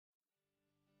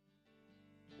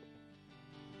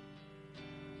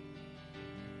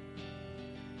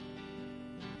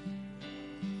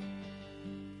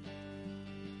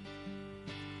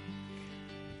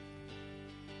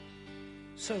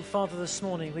So, Father, this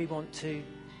morning we want to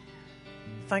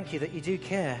thank you that you do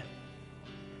care.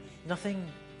 Nothing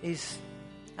is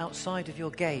outside of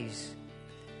your gaze.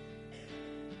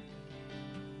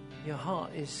 Your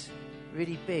heart is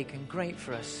really big and great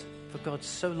for us, for God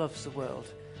so loves the world,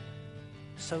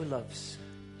 so loves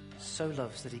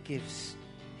that he gives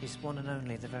his one and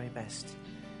only the very best.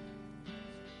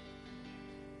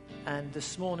 And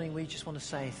this morning we just want to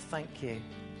say thank you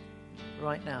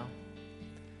right now.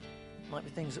 Might be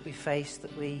things that we face,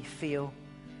 that we feel,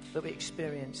 that we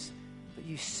experience, but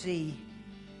you see,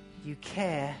 you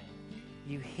care,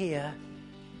 you hear,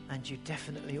 and you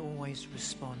definitely always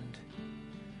respond.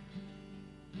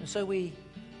 And so we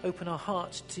open our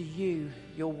hearts to you,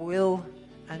 your will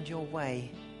and your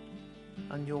way,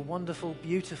 and your wonderful,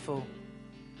 beautiful,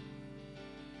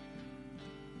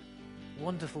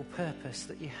 wonderful purpose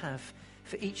that you have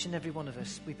for each and every one of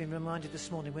us. We've been reminded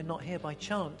this morning we're not here by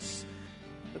chance,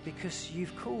 but because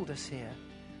you've called us here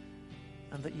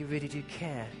and that you really do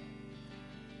care.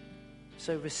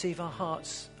 So receive our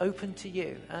hearts open to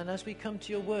you. And as we come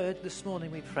to your word this morning,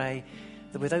 we pray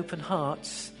that with open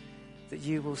hearts, that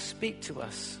you will speak to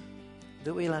us,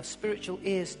 that we'll have spiritual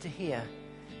ears to hear,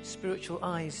 spiritual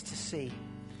eyes to see,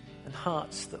 and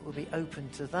hearts that will be open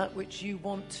to that which you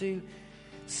want to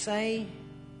say,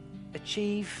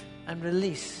 achieve, and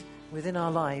release within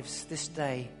our lives this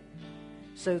day,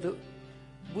 so that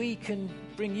we can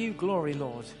bring you glory,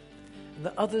 Lord, and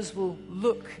that others will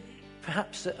look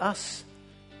perhaps at us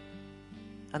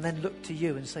and then look to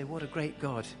you and say, what a great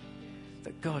God,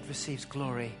 that God receives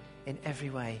glory in every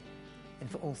way.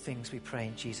 And for all things we pray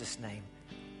in Jesus' name.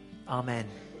 Amen.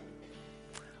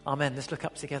 Amen. Let's look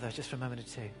up together just for a moment or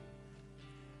two.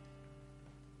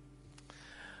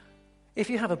 If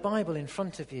you have a Bible in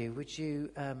front of you, would you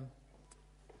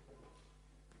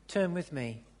turn with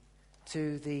me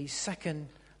to the second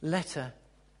letter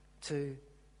to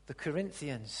the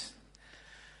Corinthians.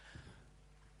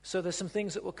 So there's some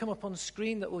things that will come up on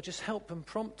screen that will just help and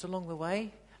prompt along the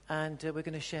way, and we're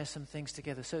going to share some things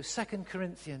together. So 2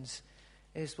 Corinthians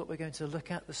is what we're going to look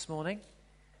at this morning.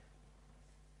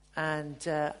 And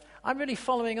I'm really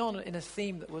following on in a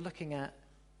theme that we're looking at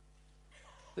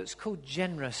that's called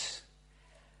generous.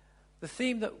 The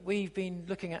theme that we've been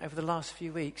looking at over the last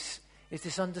few weeks is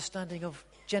this understanding of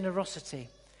generosity.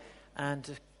 And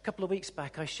a couple of weeks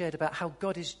back I shared about how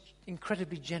God is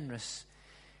incredibly generous.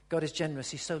 God is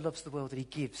generous. He so loves the world that he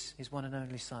gives his one and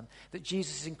only Son. That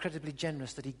Jesus is incredibly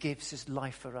generous, that he gives his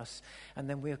life for us. And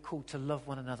then we are called to love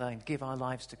one another and give our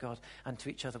lives to God and to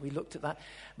each other. We looked at that.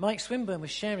 Mike Swinburne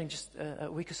was sharing just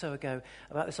a week or so ago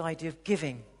about this idea of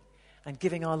giving, and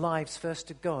giving our lives first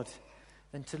to God,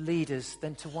 then to leaders,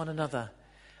 then to one another.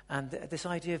 And this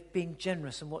idea of being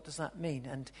generous, and what does that mean?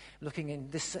 And looking in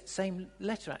this same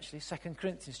letter, actually, 2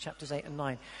 Corinthians chapters 8 and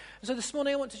 9. And so this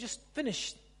morning I want to just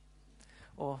finish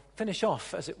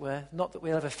off, as it were. Not that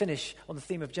we'll ever finish on the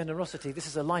theme of generosity. This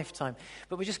is a lifetime.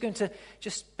 But we're just going to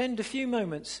just spend a few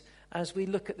moments as we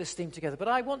look at this theme together. But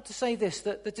I want to say this,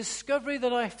 that the discovery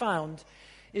that I found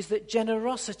is that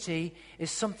generosity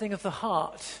is something of the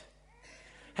heart.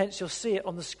 Hence, you'll see it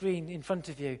on the screen in front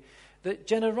of you. That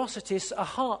generosity is a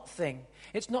heart thing.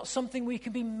 It's not something we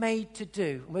can be made to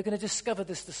do. And we're going to discover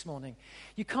this morning.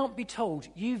 You can't be told,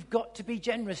 you've got to be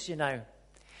generous, you know.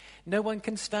 No one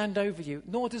can stand over you,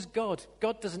 nor does God.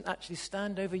 God doesn't actually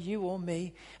stand over you or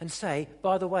me and say,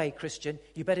 by the way, Christian,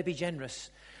 you better be generous.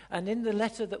 And in the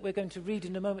letter that we're going to read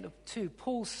in a moment or two,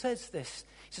 Paul says this.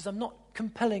 He says, I'm not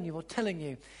compelling you or telling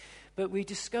you, but we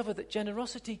discover that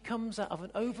generosity comes out of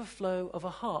an overflow of a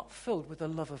heart filled with the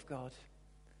love of God.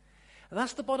 And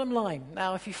that's the bottom line.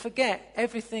 Now, if you forget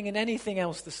everything and anything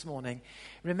else this morning,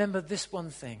 remember this one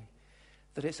thing,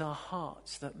 that it's our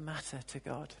hearts that matter to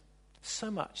God.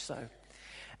 So much so.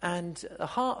 And a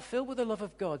heart filled with the love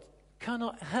of God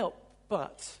cannot help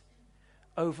but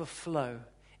overflow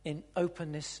in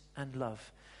openness and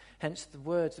love. Hence the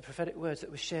words, the prophetic words that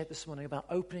were shared this morning about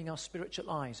opening our spiritual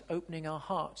eyes, opening our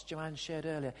hearts. Joanne shared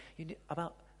earlier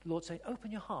about the Lord saying,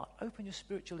 open your heart, open your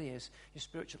spiritual ears, your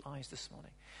spiritual eyes this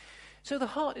morning. So the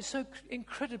heart is so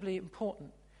incredibly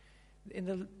important.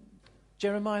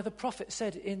 Jeremiah the prophet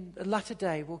said, in the latter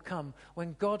day will come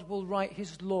when God will write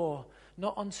his law,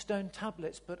 not on stone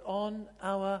tablets, but on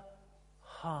our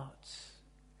hearts.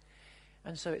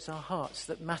 And so it's our hearts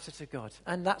that matter to God.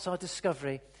 And that's our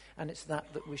discovery, and it's that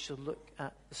we shall look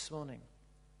at this morning.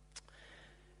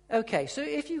 Okay, so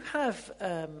if you have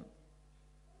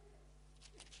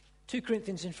 2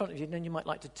 Corinthians in front of you, then you might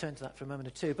like to turn to that for a moment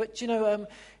or two. But,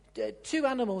 two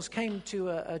animals came to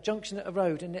a junction at a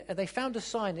road, and they found a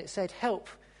sign that said, help,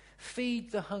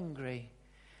 feed the hungry.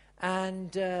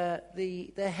 And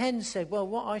the hen said, well,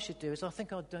 what I should do is I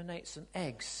think I'll donate some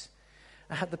eggs.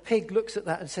 The pig looks at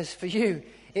that and says, for you,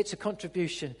 it's a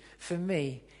contribution. For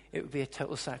me, it would be a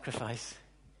total sacrifice.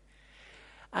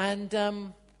 And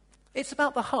it's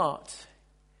about the heart.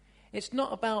 It's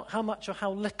not about how much or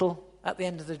how little at the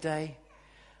end of the day,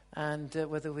 and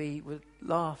whether we would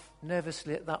laugh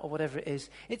nervously at that or whatever it is.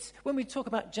 It's when we talk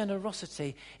about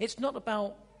generosity, it's not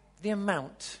about the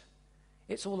amount.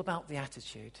 It's all about the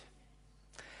attitude.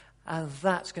 And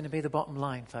that's going to be the bottom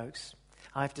line, folks.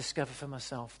 I've discovered for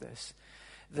myself this,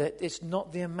 that it's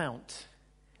not the amount,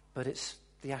 but it's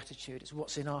the attitude. It's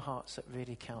what's in our hearts that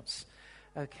really counts.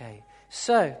 Okay,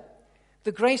 so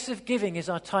the grace of giving is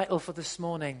our title for this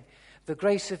morning. The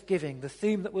grace of giving. The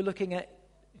theme that we're looking at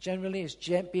generally is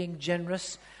being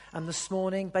generous. And this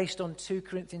morning, based on 2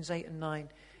 Corinthians 8 and 9,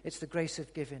 it's the grace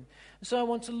of giving. And so I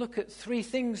want to look at 3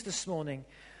 things this morning.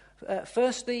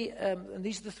 Firstly, and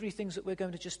these are the 3 things that we're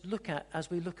going to just look at as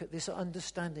we look at this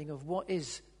understanding of what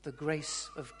is the grace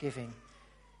of giving.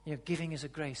 You know, giving is a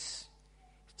grace.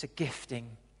 It's a gifting.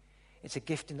 It's a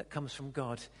gifting that comes from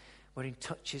God, where He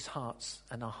touches hearts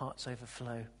and our hearts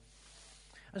overflow.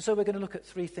 And so we're going to look at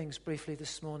 3 things briefly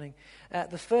this morning.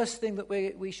 The first thing that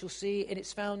we shall see, and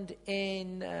it's found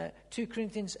in 2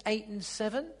 Corinthians 8 and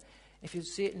 7. If you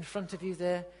see it in front of you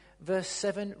there, verse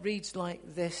 7 reads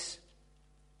like this.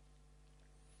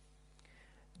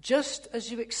 Just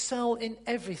as you excel in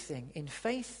everything, in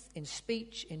faith, in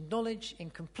speech, in knowledge,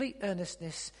 in complete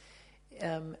earnestness,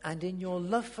 and in your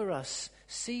love for us,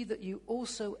 see that you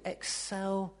also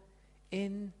excel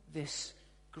in this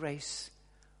grace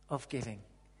of giving.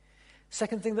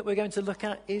 Second thing that we're going to look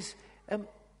at is and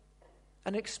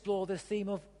explore the theme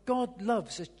of God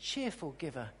loves a cheerful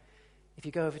giver. If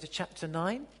you go over to chapter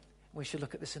 9, we shall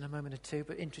look at this in a moment or two,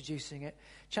 but introducing it.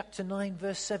 Chapter 9,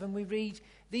 verse 7, we read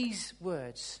these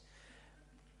words.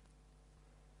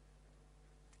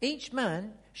 Each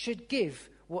man should give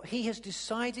what he has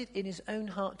decided in his own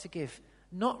heart to give,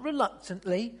 not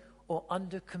reluctantly or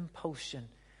under compulsion,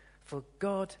 for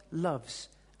God loves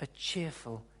a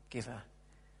cheerful giver.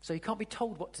 So you can't be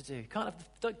told what to do.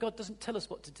 God doesn't tell us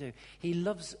what to do. He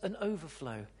loves an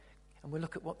overflow. And we'll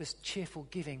look at what this cheerful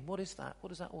giving, what is that?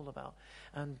 What is that all about?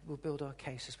 And we'll build our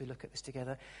case as we look at this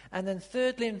together. And then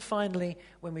thirdly and finally,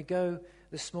 when we go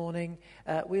this morning,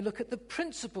 we look at the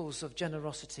principles of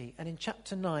generosity. And in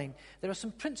chapter 9, there are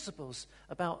some principles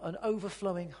about an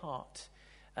overflowing heart.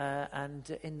 And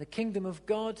in the kingdom of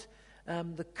God,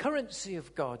 the currency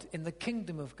of God in the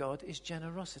kingdom of God is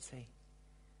generosity.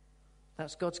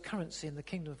 That's God's currency in the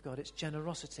kingdom of God. It's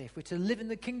generosity. If we're to live in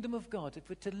the kingdom of God, if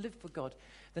we're to live for God,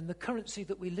 then the currency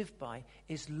that we live by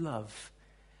is love.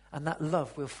 And that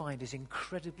love, we'll find, is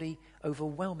incredibly,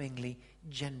 overwhelmingly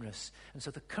generous. And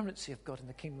so the currency of God in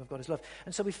the kingdom of God is love.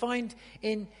 And so we find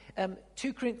in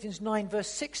 2 Corinthians 9, verse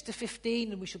 6 to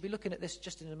 15, and we shall be looking at this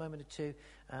just in a moment or two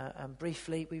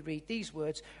briefly, we read these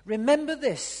words. Remember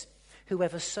this,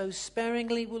 whoever sows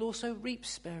sparingly will also reap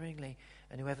sparingly.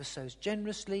 And whoever sows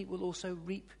generously will also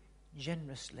reap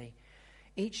generously.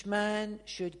 Each man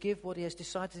should give what he has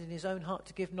decided in his own heart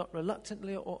to give, not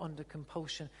reluctantly or under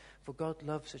compulsion, for God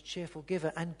loves a cheerful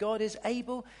giver. And God is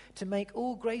able to make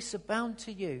all grace abound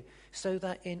to you, so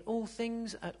that in all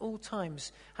things at all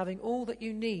times, having all that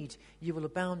you need, you will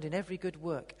abound in every good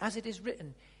work. As it is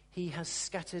written, He has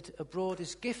scattered abroad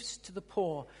His gifts to the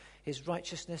poor. His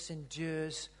righteousness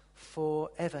endures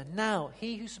forever. Now,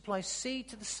 He who supplies seed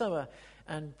to the sower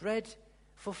and bread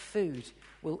for food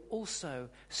will also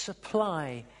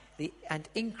supply and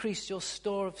increase your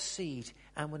store of seed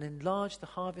and will enlarge the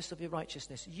harvest of your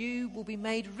righteousness. You will be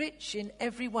made rich in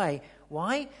every way.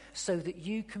 Why? So that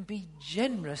you can be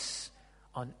generous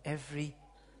on every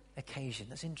occasion.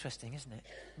 That's interesting, isn't it?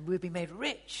 We'll be made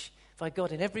rich by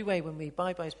God in every way when we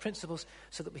abide by His principles,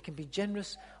 so that we can be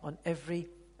generous on every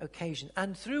occasion.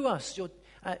 And through us, your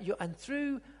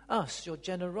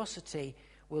generosity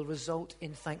will result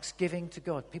in thanksgiving to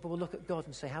God. People will look at God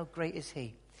and say, how great is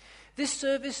He? This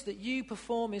service that you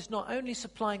perform is not only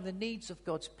supplying the needs of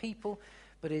God's people,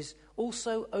 but is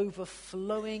also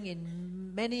overflowing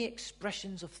in many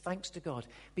expressions of thanks to God.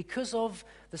 Because of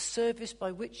the service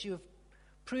by which you have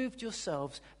proved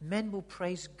yourselves, men will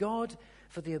praise God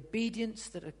for the obedience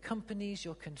that accompanies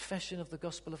your confession of the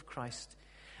gospel of Christ,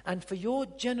 and for your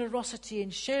generosity in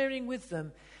sharing with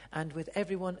them and with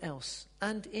everyone else.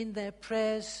 And in their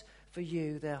prayers for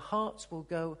you, their hearts will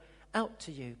go out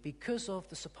to you because of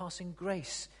the surpassing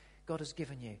grace God has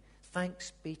given you.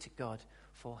 Thanks be to God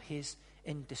for His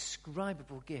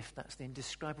indescribable gift. That's the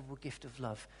indescribable gift of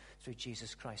love through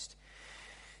Jesus Christ.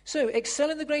 So, excel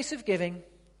in the grace of giving.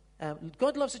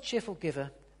 God loves a cheerful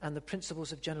giver. and the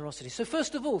principles of generosity. So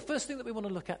first of all, first thing that we want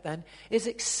to look at then is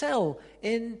excel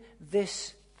in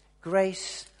this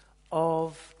grace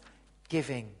of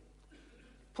giving.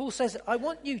 Paul says, I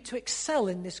want you to excel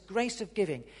in this grace of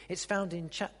giving. It's found in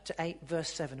chapter 8,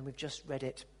 verse 7, and we've just read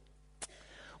it.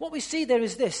 What we see there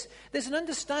is this. There's an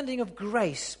understanding of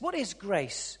grace. What is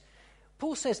grace?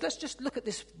 Paul says, let's just look at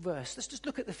this verse. Let's just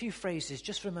look at the few phrases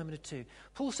just for a moment or two.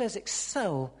 Paul says,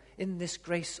 excel in this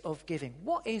grace of giving.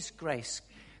 What is grace?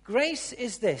 Grace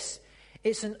is this.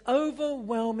 It's an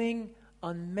overwhelming,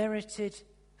 unmerited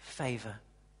favor.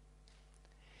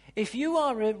 If you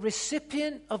are a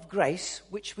recipient of grace,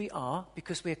 which we are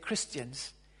because we are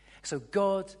Christians, so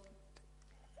God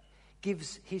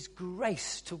gives his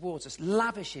grace towards us,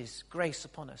 lavishes grace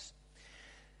upon us,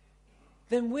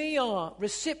 then we are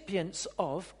recipients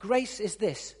of, grace is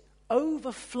this,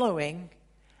 overflowing,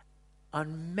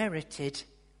 unmerited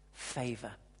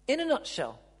favor. In a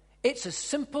nutshell, it's as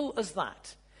simple as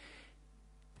that.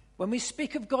 When we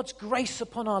speak of God's grace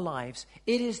upon our lives,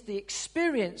 it is the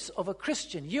experience of a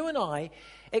Christian, you and I,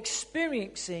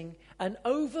 experiencing an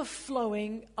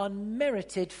overflowing,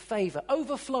 unmerited favor.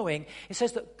 Overflowing, it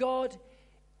says that God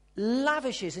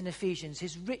lavishes in Ephesians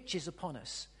his riches upon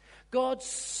us. God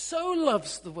so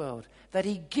loves the world that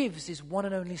he gives his one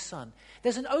and only Son.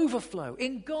 There's an overflow.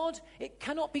 In God, it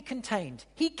cannot be contained.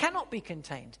 He cannot be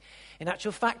contained. In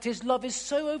actual fact, his love is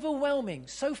so overwhelming,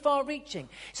 so far-reaching.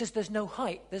 It says there's no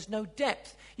height, there's no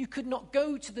depth. You could not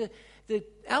go to the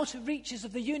outer reaches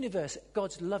of the universe.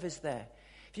 God's love is there.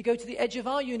 If you go to the edge of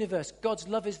our universe, God's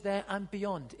love is there and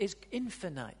beyond. It's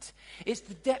infinite. It's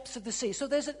the depths of the sea. So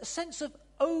there's a sense of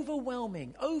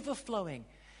overwhelming, overflowing,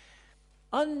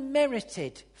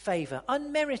 unmerited favor.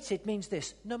 Unmerited means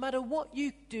this: no matter what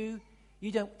you do,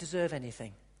 you don't deserve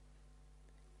anything.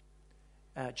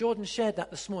 Jordan shared that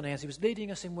this morning as he was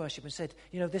leading us in worship and said,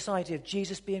 this idea of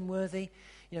Jesus being worthy,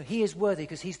 he is worthy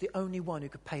because he's the only one who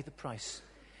could pay the price.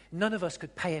 None of us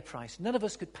could pay a price. None of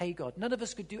us could pay God. None of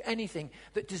us could do anything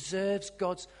that deserves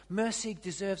God's mercy,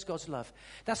 deserves God's love.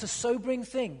 That's a sobering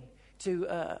thing to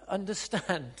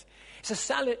understand. It's a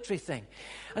salutary thing.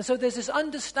 And so there's this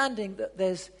understanding that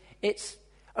it's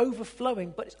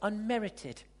overflowing, but it's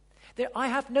unmerited. I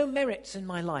have no merits in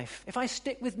my life. If I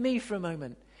stick with me for a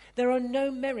moment, there are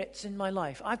no merits in my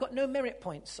life. I've got no merit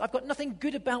points. I've got nothing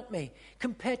good about me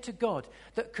compared to God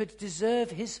that could deserve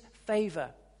his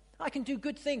favor. I can do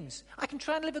good things. I can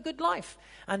try and live a good life.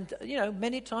 And,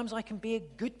 many times I can be a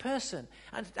good person.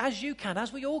 And as you can,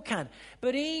 as we all can.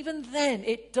 But even then,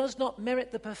 it does not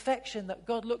merit the perfection that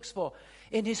God looks for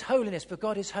in his holiness, for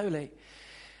God is holy.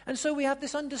 And so we have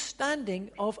this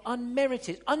understanding of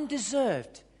unmerited,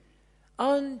 undeserved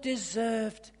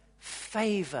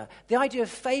favor. The idea of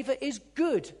favor is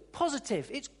good,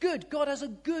 positive. It's good. God has a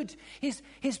good. His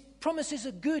promises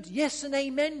are good. Yes and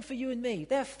amen for you and me.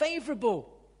 They're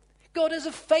favorable. God is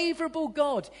a favorable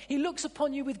God. He looks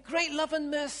upon you with great love and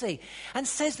mercy and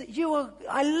says that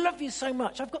I love you so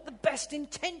much. I've got the best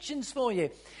intentions for you.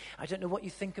 I don't know what you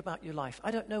think about your life.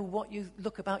 I don't know what you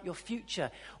look about your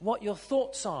future, what your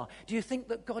thoughts are. Do you think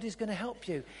that God is going to help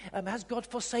you? Has God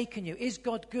forsaken you? Is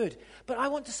God good? But I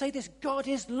want to say this: God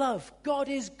is love. God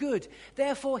is good.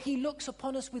 Therefore, he looks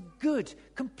upon us with good,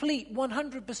 complete,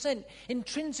 100%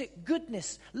 intrinsic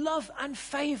goodness, love and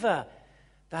favor.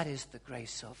 That is the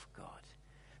grace of God.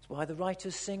 That's why the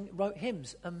writers wrote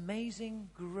hymns, Amazing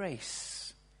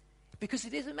Grace. Because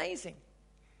it is amazing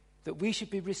that we should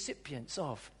be recipients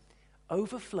of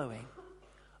overflowing,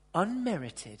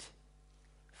 unmerited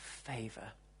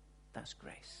favor. That's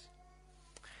grace.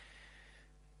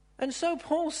 And so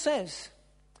Paul says,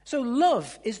 so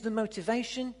love is the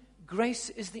motivation, grace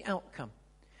is the outcome.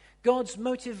 God's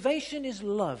motivation is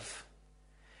love,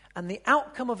 and the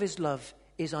outcome of his love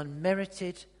is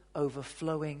unmerited,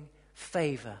 overflowing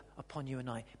favor upon you and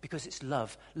I, because it's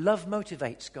love. Love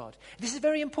motivates God. This is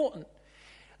very important.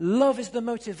 Love is the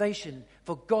motivation,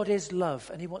 for God is love,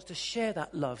 and he wants to share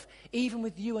that love, even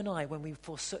with you and I when we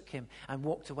forsook him and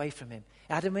walked away from him.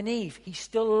 Adam and Eve, he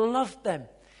still loved them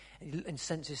and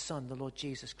sent his Son, the Lord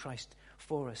Jesus Christ,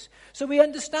 for us. So we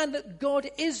understand that God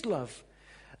is love.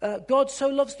 God so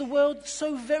loves the world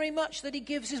so very much that he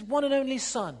gives his one and only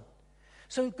Son.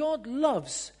 So God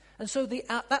loves, and so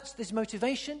that's this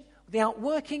motivation. the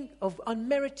outworking of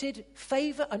unmerited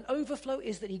favor and overflow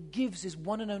is that he gives his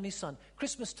one and only Son.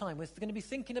 Christmas time, we're going to be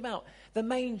thinking about the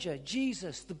manger,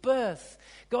 Jesus, the birth,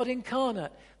 God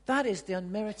incarnate. That is the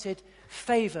unmerited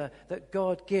favor that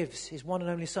God gives his one and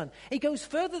only Son. He goes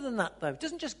further than that, though. He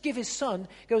doesn't just give his Son.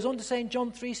 He goes on to say in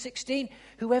John 3:16,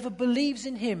 whoever believes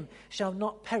in him shall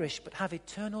not perish but have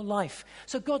eternal life.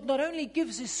 So God not only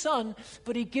gives his Son,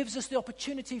 but he gives us the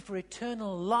opportunity for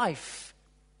eternal life.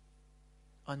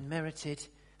 Unmerited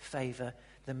favor.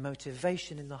 The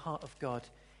motivation in the heart of God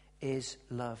is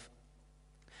love.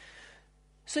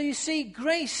 So you see,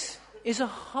 grace is a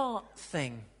heart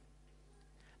thing,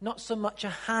 not so much a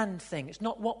hand thing. It's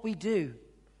not what we do.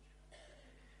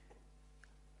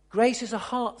 Grace is a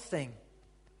heart thing.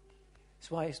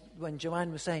 That's why when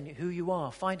Joanne was saying who you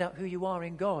are, find out who you are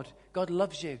in God. God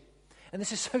loves you. And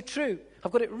this is so true.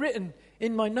 I've got it written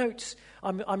in my notes.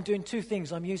 I'm doing two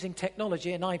things. I'm using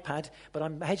technology, an iPad, but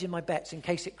I'm hedging my bets in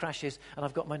case it crashes, and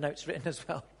I've got my notes written as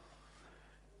well.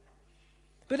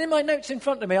 But in my notes in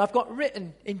front of me, I've got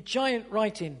written in giant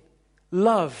writing,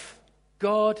 love.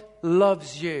 God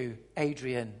loves you,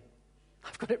 Adrian.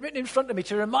 I've got it written in front of me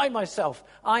to remind myself,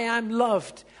 I am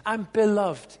loved, I'm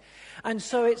beloved. And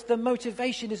so it's the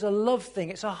motivation is a love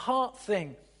thing. It's a heart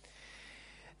thing.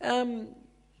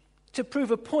 To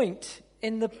prove a point,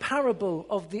 in the parable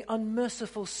of the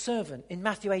unmerciful servant in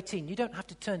Matthew 18, you don't have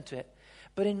to turn to it,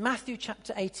 but in Matthew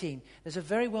chapter 18, there's a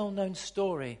very well-known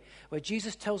story where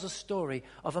Jesus tells a story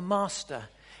of a master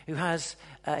who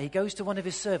he goes to one of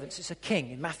his servants. It's a king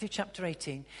in Matthew chapter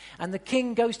 18, and the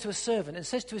king goes to a servant and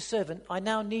says to his servant, I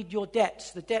now need your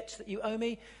debts. The debts that you owe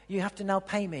me, you have to now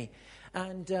pay me.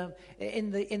 And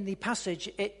in the passage,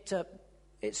 it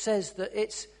says that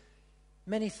it's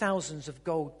many thousands of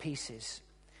gold pieces,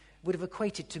 would have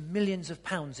equated to millions of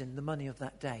pounds in the money of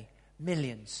that day.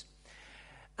 Millions.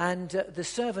 And the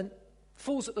servant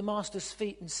falls at the master's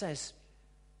feet and says,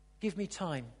 give me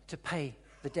time to pay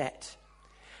the debt.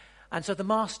 And so the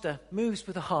master moves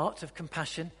with a heart of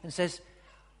compassion and says,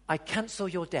 I cancel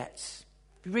your debts.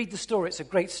 If you read the story, it's a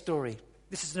great story.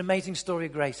 This is an amazing story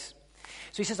of grace.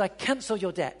 So he says, I cancel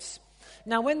your debts.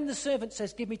 Now, when the servant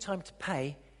says, give me time to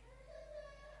pay,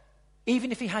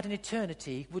 even if he had an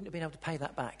eternity, he wouldn't have been able to pay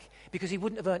that back because he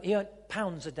earned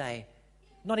pounds a day.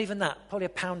 Not even that, probably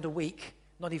 £1 a week,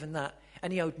 not even that.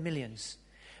 And he owed millions.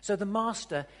 So the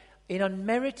master, in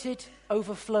unmerited,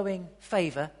 overflowing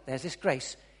favor, there's this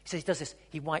grace, he says he does this,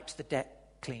 he wipes the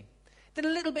debt clean. Then a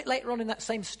little bit later on in that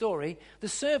same story, the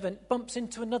servant bumps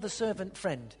into another servant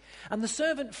friend. And the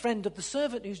servant friend of the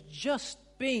servant who's just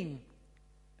been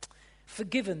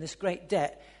forgiven this great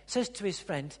debt says to his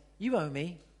friend, you owe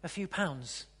me a few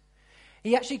pounds.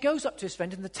 He actually goes up to his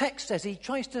friend, and the text says he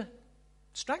tries to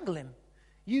strangle him.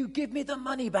 You give me the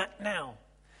money back now.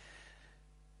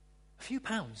 A few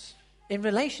pounds. In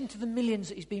relation to the millions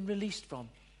that he's been released from,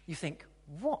 you think,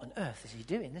 what on earth is he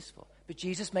doing this for? But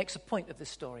Jesus makes a point of this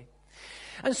story.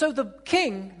 And so the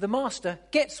king, the master,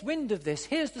 gets wind of this,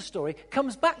 hears the story,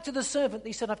 comes back to the servant that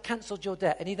he said, I've cancelled your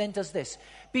debt. And he then does this.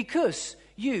 Because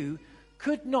you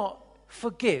could not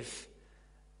forgive,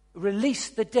 release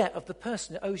the debt of the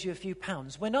person that owes you a few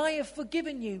pounds, when I have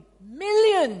forgiven you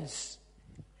millions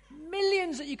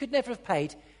that you could never have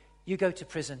paid, you go to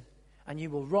prison and you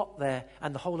will rot there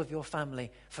and the whole of your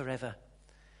family forever.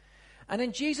 And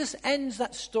then Jesus ends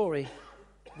that story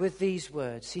with these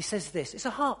words. He says this, it's a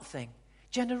heart thing.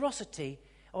 Generosity,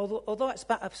 although it's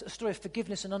about a story of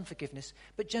forgiveness and unforgiveness,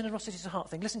 but generosity is a heart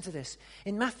thing. Listen to this.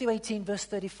 In Matthew 18, verse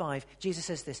 35, Jesus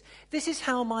says this, this is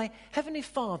how my heavenly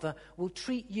Father will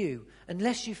treat you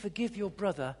unless you forgive your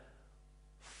brother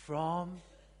from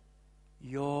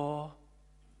your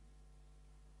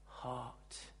heart.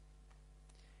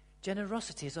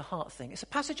 Generosity is a heart thing. It's a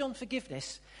passage on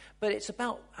forgiveness, but it's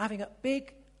about having a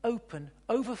big, open,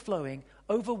 overflowing,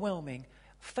 overwhelming,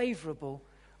 favorable,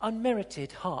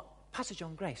 unmerited heart. Passage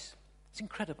on grace. It's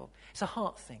incredible. It's a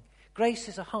heart thing. Grace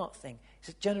is a heart thing. It's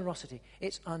a generosity.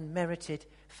 It's unmerited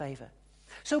favor.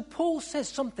 So Paul says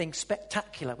something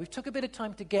spectacular. We've took a bit of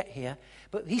time to get here,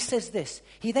 but he says this.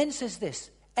 He then says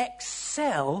this,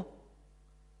 excel,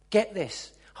 get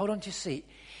this, hold on to your seat.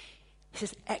 He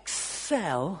says,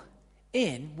 excel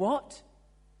in what?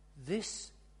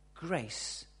 This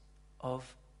grace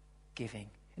of giving.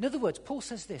 In other words, Paul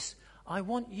says this, I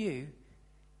want you,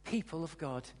 people of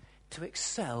God, to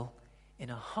excel in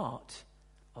a heart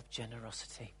of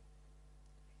generosity.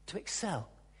 To excel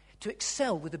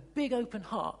with a big open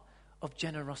heart of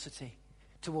generosity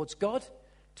towards God,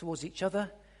 towards each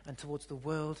other, and towards the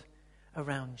world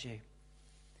around you.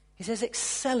 He says,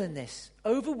 excel in this,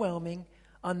 overwhelming,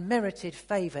 unmerited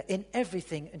favor in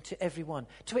everything and to everyone.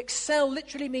 To excel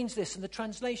literally means this, and the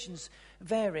translations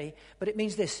vary, but it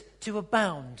means this: to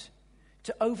abound,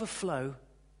 to overflow,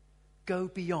 go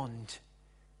beyond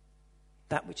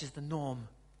that which is the norm.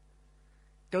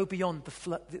 Go beyond the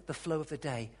flow of the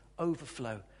day,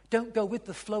 overflow. Don't go with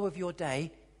the flow of your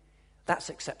day. That's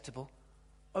acceptable.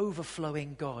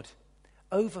 Overflowing God.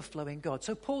 Overflowing God.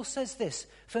 So Paul says this,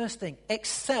 first thing,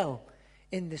 excel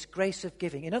in this grace of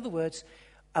giving. In other words,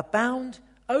 abound,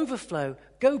 overflow,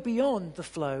 go beyond the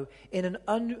flow in an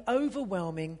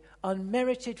overwhelming,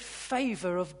 unmerited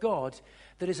favor of God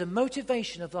that is a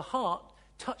motivation of the heart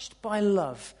touched by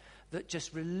love that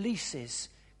just releases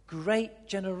great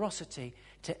generosity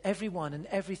to everyone and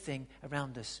everything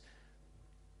around us.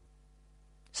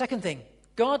 Second thing,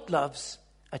 God loves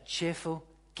a cheerful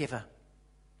giver.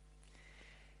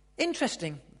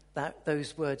 Interesting that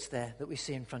those words there that we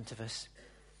see in front of us.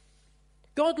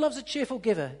 God loves a cheerful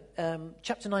giver,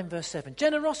 chapter 9, verse 7.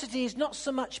 Generosity is not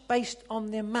so much based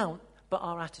on the amount, but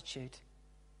our attitude.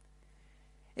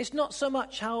 It's not so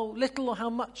much how little or how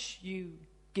much you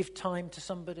give time to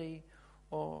somebody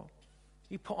or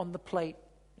you put on the plate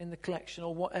in the collection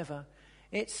or whatever.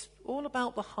 It's all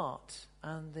about the heart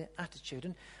and the attitude.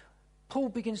 And Paul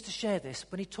begins to share this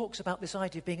when he talks about this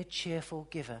idea of being a cheerful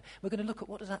giver. We're going to look at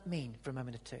what does that mean for a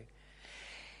moment or two.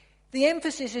 The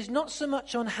emphasis is not so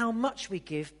much on how much we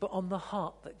give, but on the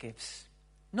heart that gives.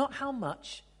 Not how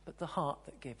much, but the heart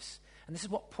that gives. And this is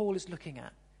what Paul is looking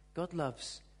at. God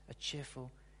loves a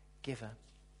cheerful giver.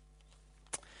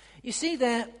 You see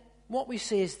there, what we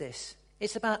see is this.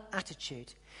 It's about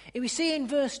attitude. If we see in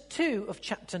verse 2 of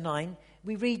chapter 9,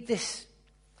 we read this.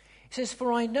 It says,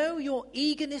 "For I know your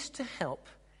eagerness to help."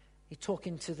 He's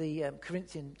talking to the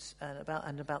Corinthians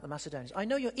and about the Macedonians. "I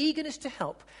know your eagerness to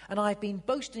help, and I've been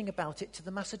boasting about it to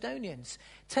the Macedonians,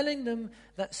 telling them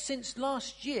that since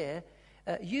last year,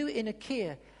 you in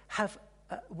Achaia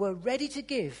were ready to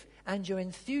give, and your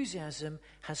enthusiasm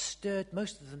has stirred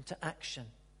most of them to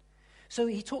action." So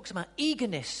he talks about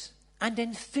eagerness and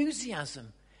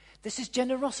enthusiasm. This is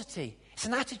generosity. It's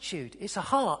an attitude. It's a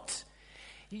heart.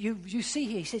 You see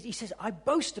here, he says, "I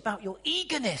boast about your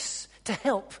eagerness to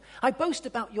help. I boast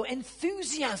about your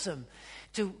enthusiasm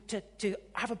to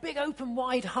have a big open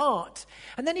wide heart."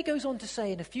 And then he goes on to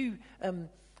say in a few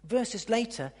verses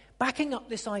later, backing up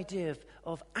this idea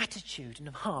of attitude and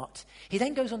of heart, he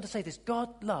then goes on to say this: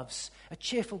 God loves a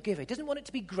cheerful giver. He doesn't want it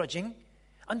to be grudging,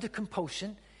 under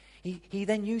compulsion. He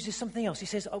then uses something else. He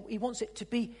says he wants it to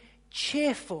be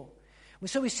cheerful.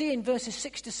 So we see in verses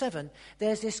 6 to 7,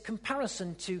 there's this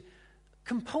comparison to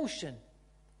compulsion,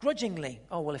 grudgingly.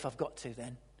 Oh, well, if I've got to,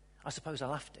 then I suppose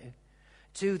I'll have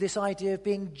to this idea of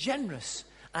being generous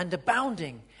and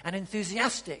abounding and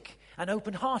enthusiastic and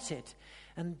open-hearted.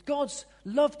 And God's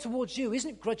love towards you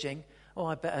isn't grudging. Oh,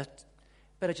 I better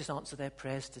just answer their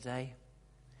prayers today.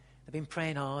 They've been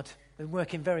praying hard, been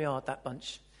working very hard, that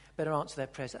bunch. Better answer their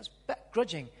prayers. That's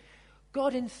grudging.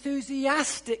 God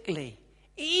enthusiastically,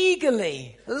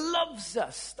 eagerly loves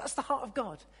us. That's the heart of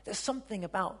God. There's something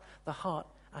about the heart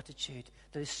attitude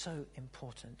that is so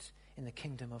important in the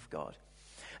kingdom of God.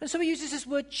 And so he uses this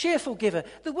word cheerful giver.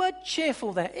 The word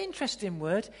cheerful there, interesting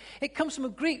word. It comes from a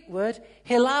Greek word,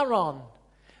 hilaron,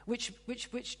 which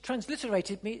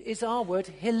transliterated is our word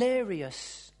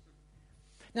hilarious.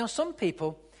 Now some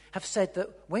people have said that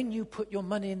when you put your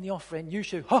money in the offering, you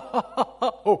should, ha, ha, ha,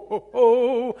 ha, ho, ho,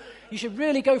 ho. You should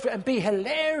really go for it and be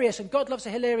hilarious, and God loves a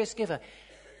hilarious giver.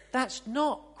 That's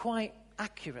not quite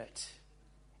accurate.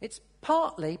 It's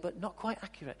partly, but not quite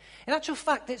accurate. In actual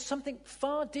fact, it's something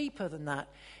far deeper than that.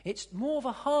 It's more of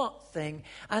a heart thing.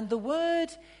 And the word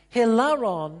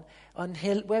hilaron,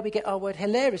 where we get our word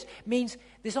hilarious, means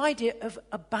this idea of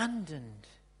abandoned.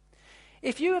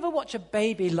 If you ever watch a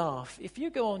baby laugh, if you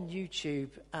go on YouTube,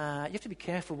 you have to be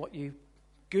careful what you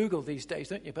Google these days,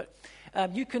 don't you? But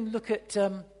you can look at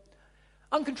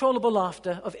uncontrollable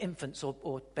laughter of infants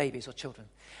or babies or children.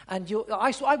 And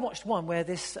I watched one where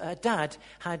this dad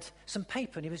had some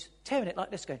paper and he was tearing it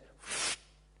like this, going,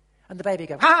 and the baby would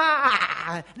go,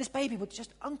 ah! And this baby would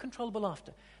just uncontrollable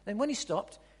laughter. Then when he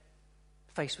stopped,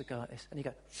 face would go like this, and he'd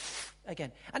go,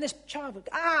 again. And this child would,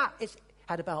 it's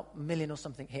had about 1 million or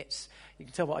something hits. You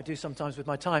can tell what I do sometimes with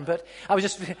my time, but I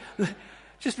was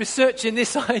just researching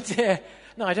this idea.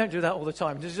 No, I don't do that all the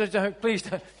time. Please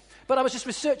don't. But I was just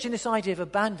researching this idea of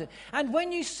abandon. And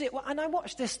when you sit, and I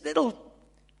watched this little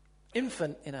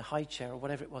infant in a high chair or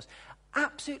whatever it was,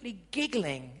 absolutely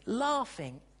giggling,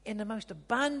 laughing in the most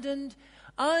abandoned,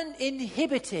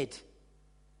 uninhibited,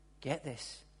 get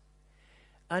this,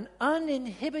 an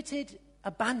uninhibited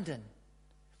abandon.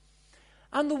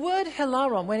 And the word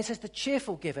hilaron, when it says the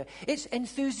cheerful giver, it's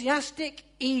enthusiastic,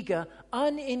 eager,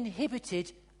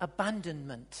 uninhibited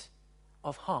abandonment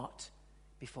of heart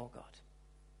before God.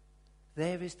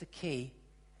 There is the key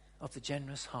of the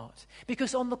generous heart.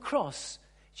 Because on the cross,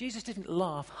 Jesus didn't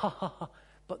laugh, ha ha ha,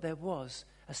 but there was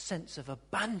a sense of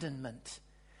abandonment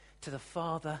to the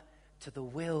Father, to the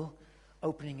will,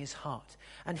 opening his heart.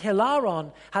 And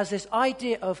hilaron has this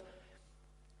idea of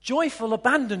joyful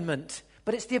abandonment,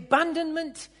 but it's the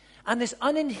abandonment and this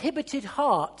uninhibited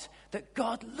heart that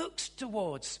God looks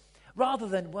towards, rather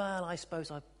than, well, I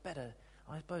suppose I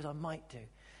might do.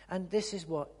 And this is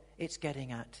what it's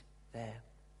getting at there.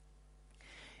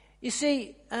 You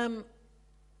see, my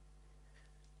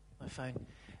phone,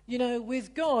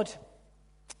 with God,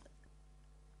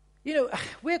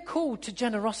 we're called to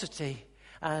generosity.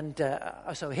 And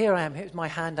so here I am, here's my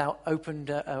hand out, opened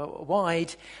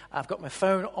wide. I've got my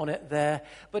phone on it there.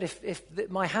 But if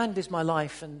my hand is my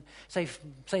life, and say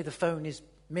the phone is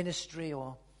ministry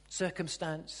or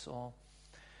circumstance or,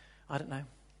 I don't know,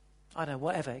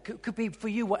 whatever. It could be for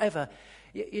you, whatever.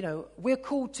 We're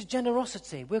called to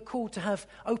generosity. We're called to have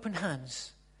open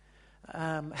hands.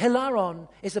 Hilaron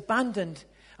is abandoned.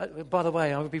 By the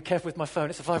way, I would be careful with my phone.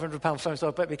 It's a £500 phone, so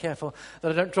I better be careful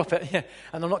that I don't drop it. Yeah,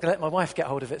 and I'm not going to let my wife get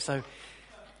hold of it. So,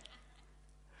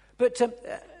 but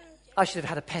I should have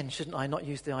had a pen, shouldn't I? Not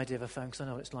use the idea of a phone, because I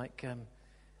know it's like.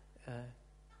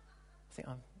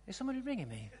 Is somebody ringing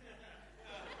me?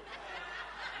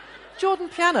 Jordan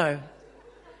Piano.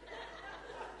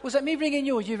 Was that me ringing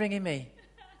you or you ringing me?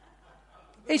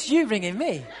 It's you ringing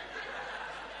me.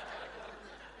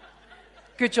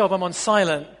 Good job, I'm on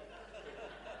silent.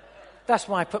 That's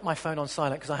why I put my phone on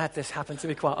silent, because I had this happen to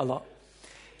me quite a lot.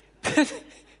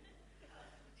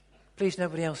 Please,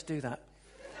 nobody else do that.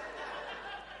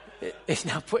 It's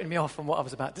now putting me off from what I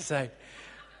was about to say.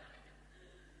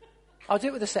 I'll do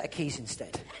it with a set of keys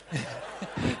instead.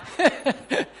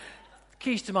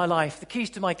 Keys to my life, the keys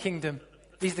to my kingdom.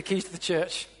 These are the keys to the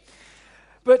church.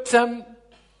 But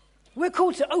we're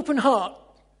called to open heart,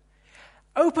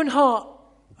 open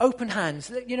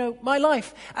hands. My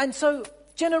life. And so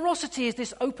generosity is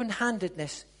this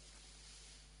open-handedness.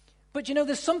 But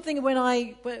there's something when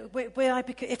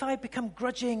if I become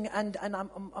grudging and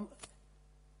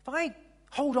if I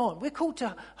hold on, we're called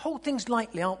to hold things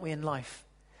lightly, aren't we, in life?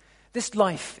 This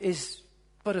life is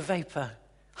but a vapor.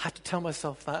 I have to tell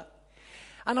myself that.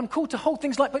 And I'm called to hold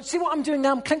things lightly. But see what I'm doing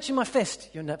now? I'm clenching my fist.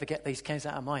 You'll never get these keys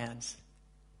out of my hands.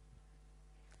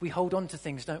 We hold on to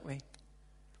things, don't we?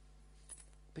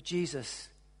 But Jesus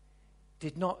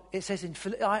did not. It says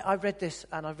I read this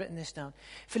and I've written this down.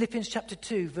 Philippians chapter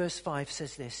 2 verse 5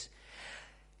 says this.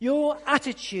 Your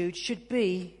attitude should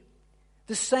be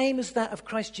the same as that of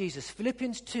Christ Jesus.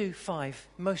 Philippians 2:5,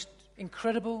 most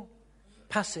incredible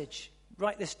passage.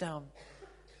 Write this down.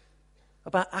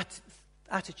 About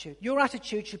attitude. Your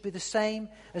attitude should be the same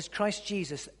as Christ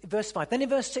Jesus. Verse 5. Then in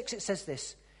verse 6 it says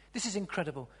this. This is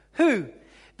incredible. Who,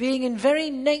 being in very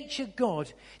nature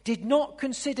God, did not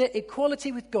consider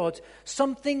equality with God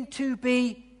something to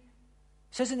be,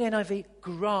 it says in the NIV,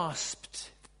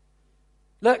 grasped.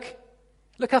 Look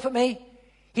up at me.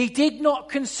 He did not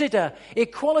consider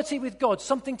equality with God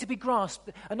something to be grasped.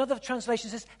 Another translation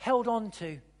says held on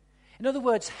to. In other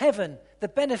words, heaven, the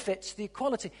benefits, the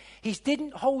equality. He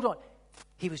didn't hold on.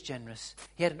 He was generous.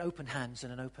 He had an open hands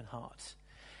and an open heart.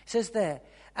 It says there,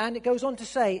 and it goes on to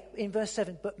say in verse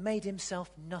 7, but made himself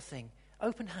nothing.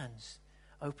 Open hands,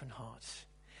 open heart.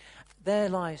 There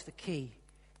lies the key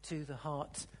to the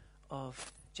heart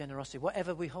of generosity.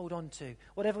 Whatever we hold on to,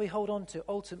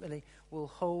 ultimately will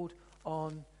hold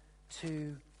on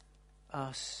to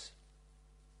us.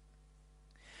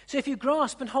 So if you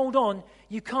grasp and hold on,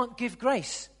 you can't give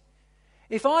grace.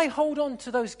 If I hold on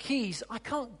to those keys, I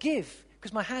can't give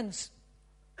because my hand's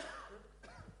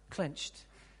clenched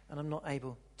and I'm not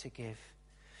able to give.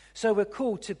 So we're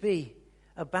called to be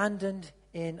abandoned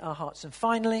in our hearts. And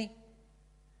finally,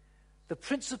 the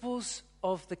principles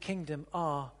of the kingdom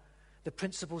are, the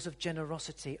principles of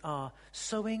generosity are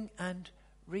sowing and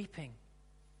reaping.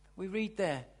 We read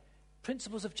there,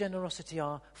 principles of generosity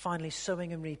are finally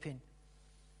sowing and reaping.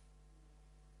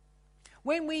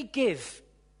 When we give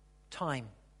time,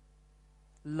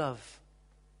 love,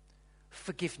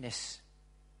 forgiveness,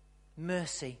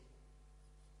 mercy,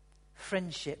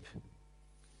 friendship,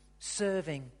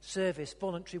 service,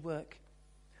 voluntary work,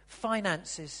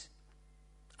 finances,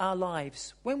 our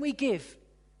lives, when we give,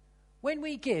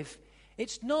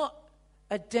 it's not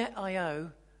a debt I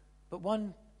owe, but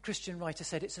one Christian writer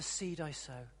said it's a seed I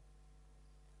sow.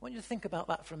 I want you to think about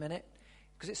that for a minute,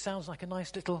 because it sounds like a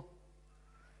nice little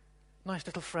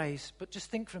phrase, but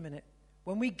just think for a minute.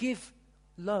 when we give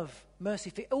love,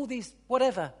 mercy, all these,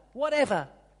 whatever,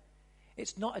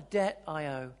 it's not a debt I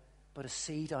owe, but a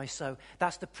seed I sow.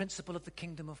 That's the principle of the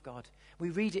kingdom of God. We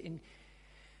read it in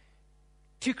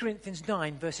 2 Corinthians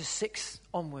 9, verses 6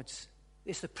 onwards.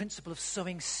 It's the principle of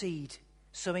sowing seeds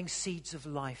of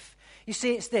life. You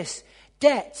see, it's this: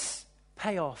 debts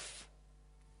pay off,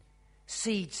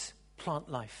 seeds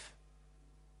plant life.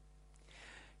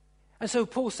 And so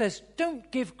Paul says,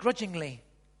 don't give grudgingly.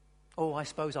 Oh, I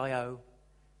suppose I owe.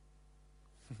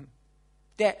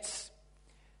 Debts.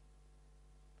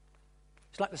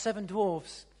 It's like the 7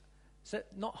 dwarves. So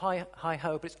not hi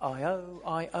ho, but it's I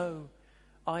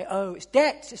owe. It's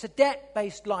debt. It's a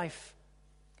debt-based life.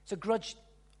 It's a grudge,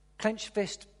 clenched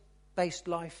fist-based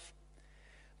life.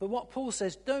 But what Paul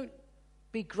says, don't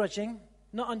be grudging,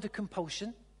 not under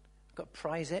compulsion. I've got to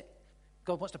prize it.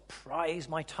 God wants to prize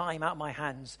my time out of my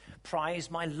hands,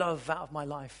 prize my love out of my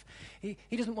life. He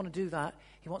doesn't want to do that.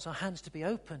 He wants our hands to be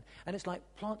open. And it's like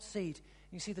plant seed.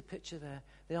 You see the picture there,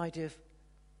 the idea of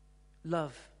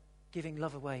love, giving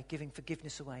love away, giving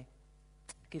forgiveness away,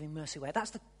 giving mercy away. That's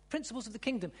the principles of the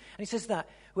kingdom. And he says that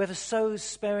whoever sows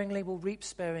sparingly will reap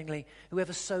sparingly.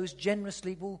 Whoever sows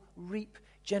generously will reap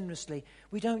generously.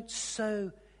 We don't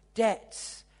sow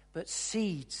debts, but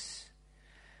seeds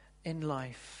in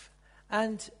life.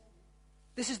 And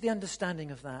this is the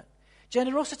understanding of that.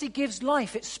 Generosity gives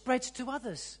life. It spreads to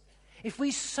others. If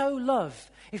we sow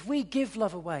love, if we give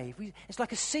love away, it's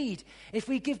like a seed. If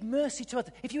we give mercy to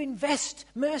others, if you invest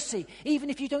mercy, even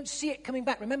if you don't see it coming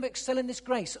back, remember, excel in this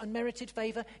grace, unmerited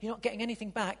favor, you're not getting anything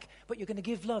back, but you're going to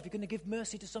give love, you're going to give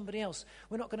mercy to somebody else.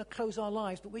 We're not going to close our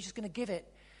lives, but we're just going to give it.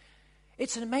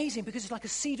 It's amazing because it's like a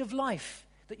seed of life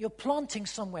that you're planting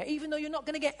somewhere, even though you're not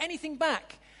going to get anything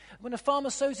back. When a farmer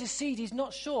sows his seed, he's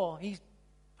not sure. He's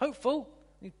hopeful.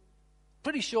 He's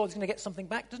pretty sure he's going to get something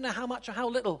back. Doesn't know how much or how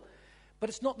little. But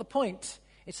it's not the point.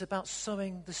 It's about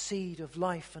sowing the seed of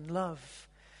life and love.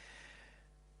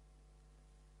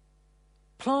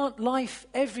 Plant life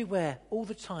everywhere, all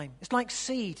the time. It's like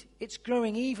seed. It's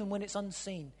growing even when it's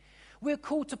unseen. We're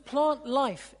called to plant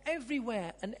life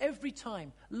everywhere and every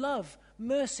time. Love,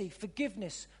 mercy,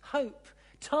 forgiveness, hope,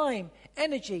 time,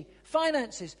 energy,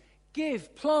 finances.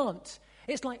 Give, plant.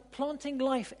 It's like planting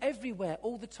life everywhere,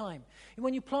 all the time. And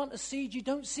when you plant a seed, you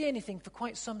don't see anything for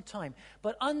quite some time.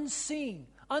 But unseen,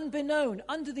 unbeknown,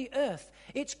 under the earth,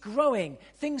 it's growing.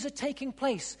 Things are taking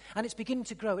place, and it's beginning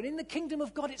to grow. And in the kingdom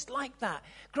of God, it's like that.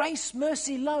 Grace,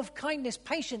 mercy, love, kindness,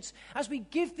 patience. As we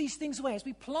give these things away, as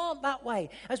we plant that way,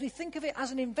 as we think of it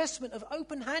as an investment of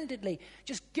open-handedly,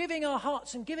 just giving our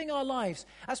hearts and giving our lives,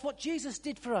 that's what Jesus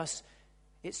did for us.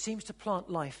 It seems to plant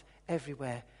life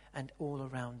everywhere and all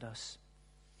around us.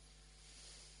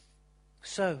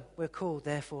 So we're called,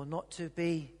 therefore, not to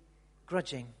be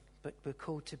grudging, but we're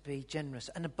called to be generous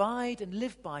and abide and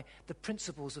live by the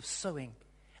principles of sowing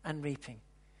and reaping.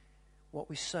 What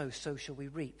we sow, so shall we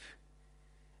reap.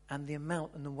 And the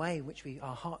amount and the way in which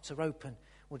our hearts are open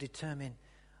will determine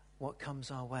what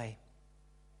comes our way.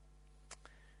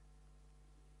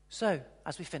 So,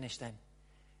 as we finish then,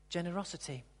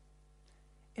 generosity,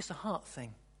 it's a heart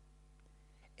thing.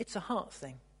 It's a heart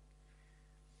thing.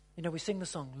 You know, we sing the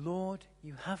song, Lord,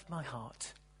 you have my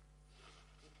heart.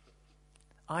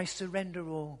 I surrender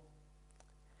all.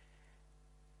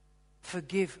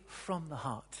 Forgive from the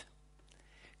heart.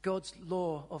 God's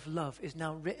law of love is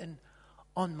now written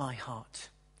on my heart.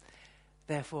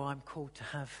 Therefore, I'm called to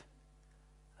have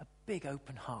a big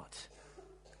open heart.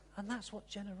 And that's what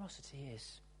generosity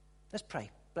is. Let's pray.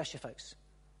 Bless you, folks.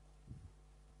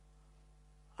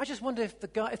 I just wonder if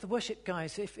the worship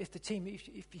guys, if the team,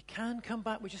 if you can come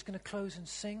back, we're just going to close and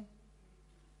sing.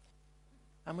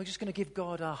 And we're just going to give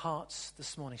God our hearts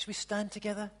this morning. Should we stand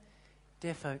together?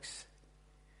 Dear folks,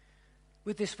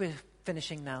 with this we're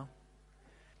finishing now.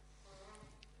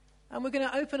 And we're going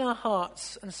to open our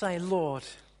hearts and say, Lord,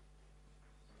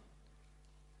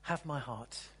 have my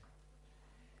heart.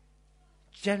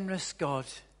 Generous God,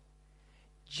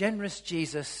 generous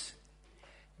Jesus,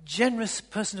 generous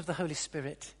person of the Holy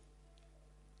Spirit.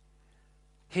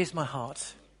 Here's my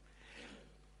heart.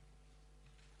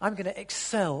 I'm going to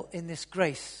excel in this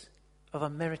grace of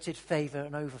unmerited favor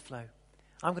and overflow.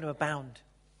 I'm going to abound.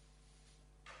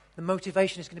 The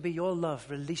motivation is going to be your love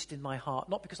released in my heart,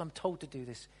 not because I'm told to do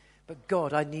this, but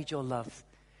God, I need your love.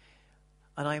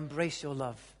 And I embrace your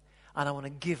love. And I want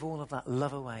to give all of that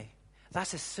love away.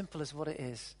 That's as simple as what it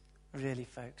is, really,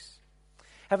 folks.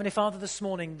 Heavenly Father, this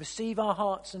morning, receive our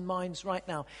hearts and minds right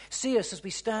now. See us as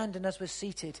we stand and as we're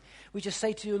seated. We just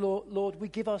say to you, Lord, we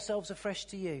give ourselves afresh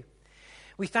to you.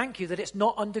 We thank you that it's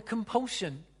not under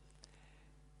compulsion,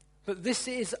 but this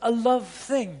is a love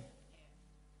thing.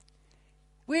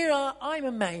 I'm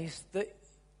amazed that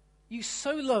you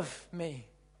so love me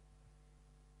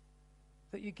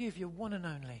that you give your one and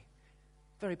only,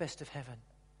 very best of heaven.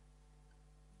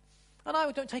 And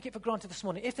I don't take it for granted this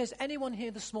morning. If there's anyone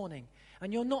here this morning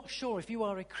and you're not sure if you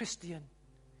are a Christian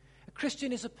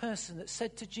is a person that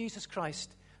said to Jesus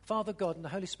Christ, Father God and the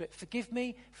Holy Spirit, forgive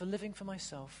me for living for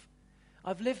myself.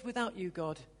 I've lived without you,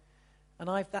 God,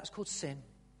 and that's called sin.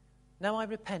 Now I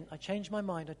repent, I change my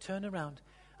mind, I turn around,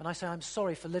 and I say I'm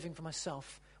sorry for living for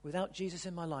myself without Jesus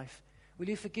in my life. Will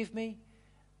you forgive me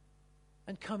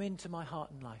and come into my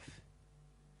heart and life?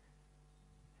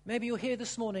 Maybe you're here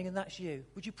this morning and that's you.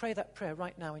 Would you pray that prayer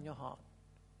right now in your heart?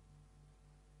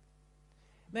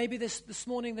 Maybe this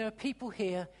morning there are people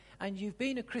here and you've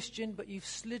been a Christian but you've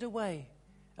slid away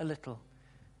a little.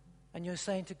 And you're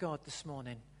saying to God this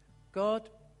morning, God,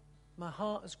 my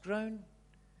heart has grown.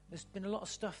 There's been a lot of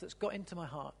stuff that's got into my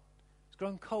heart. It's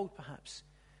grown cold perhaps.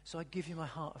 So I give you my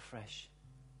heart afresh.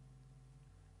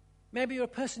 Maybe you're a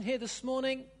person here this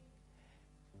morning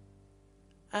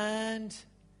and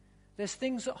there's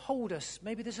things that hold us.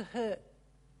 Maybe there's a hurt.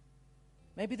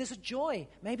 Maybe there's a joy.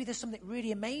 Maybe there's something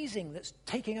really amazing that's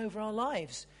taking over our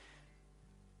lives.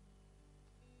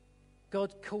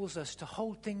 God calls us to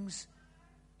hold things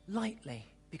lightly.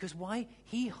 Because why?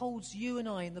 He holds you and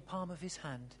I in the palm of his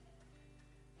hand.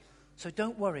 So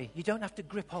don't worry. You don't have to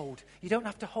grip hold. You don't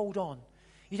have to hold on.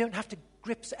 You don't have to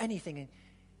grip anything.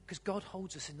 Because God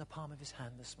holds us in the palm of his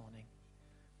hand this morning.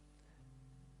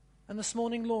 And this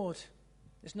morning, Lord,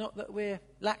 it's not that we're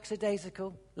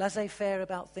lackadaisical, laissez-faire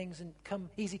about things and come,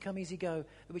 easy go,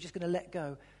 that we're just going to let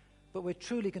go. But we're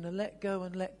truly going to let go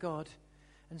and let God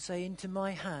and say, into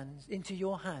my hands, into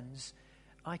your hands,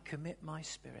 I commit my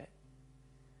spirit.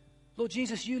 Lord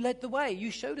Jesus, you led the way.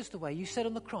 You showed us the way. You said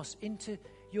on the cross, into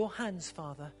your hands,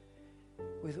 Father,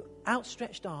 with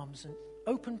outstretched arms and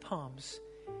open palms,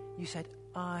 you said,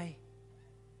 I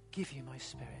give you my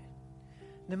spirit.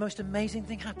 And the most amazing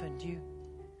thing happened. You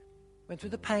went through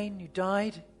the pain, you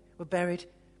died, were buried,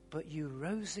 but you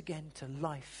rose again to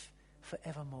life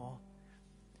forevermore.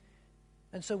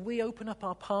 And so we open up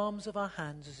our palms of our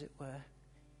hands, as it were.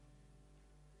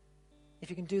 If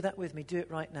you can do that with me, do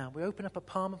it right now. We open up a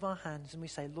palm of our hands and we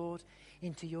say, Lord,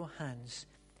 into your hands,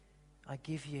 I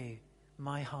give you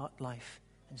my heart, life,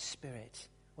 and spirit.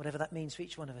 Whatever that means for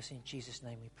each one of us, in Jesus'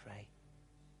 name we pray.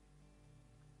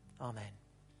 Amen.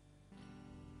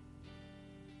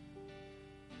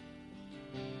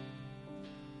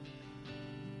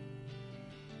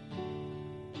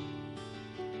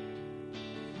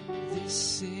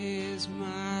 This is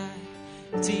my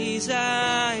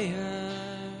desire,